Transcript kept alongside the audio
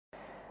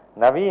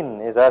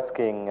Naveen is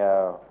asking,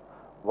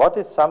 what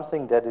is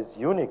something that is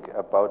unique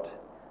about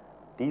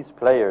these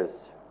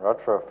players,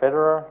 Roger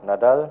Federer,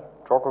 Nadal,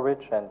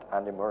 Djokovic, and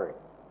Andy Murray?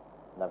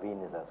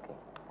 Naveen is asking.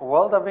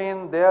 Well,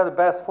 Naveen, they are the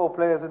best 4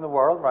 players in the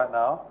world right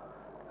now,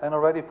 and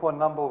already for a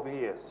number of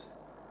years.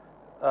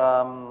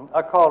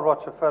 I call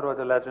Roger Federer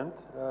the legend,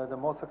 the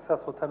most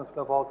successful tennis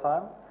player of all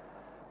time.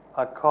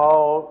 I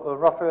call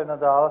Rafael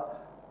Nadal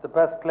the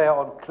best player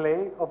on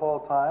clay of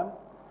all time,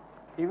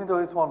 even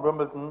though he's won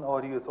Wimbledon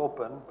or the US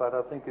Open, but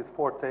I think his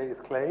forte is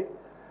clay.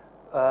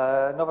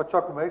 Novak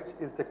Djokovic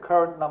is the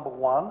current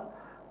 #1,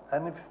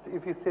 and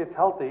if he stays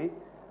healthy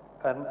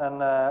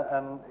and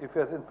if he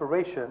has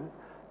inspiration,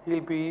 he'll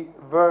be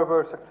very,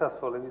 very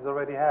successful. He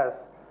already has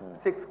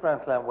 6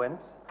 Grand Slam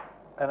wins,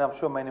 and I'm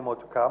sure many more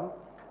to come.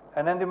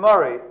 And Andy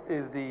Murray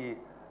is the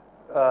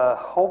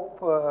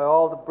hope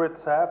all the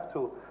Brits have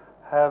to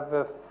have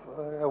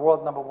a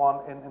world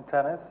 #1 in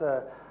tennis.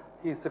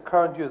 He's the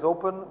current US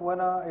Open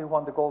winner. He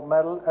won the gold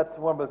medal at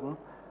Wimbledon,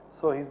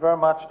 so he's very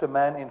much the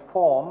man in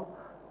form.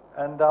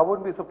 And I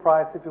wouldn't be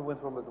surprised if he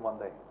wins Wimbledon one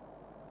day.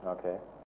 Okay.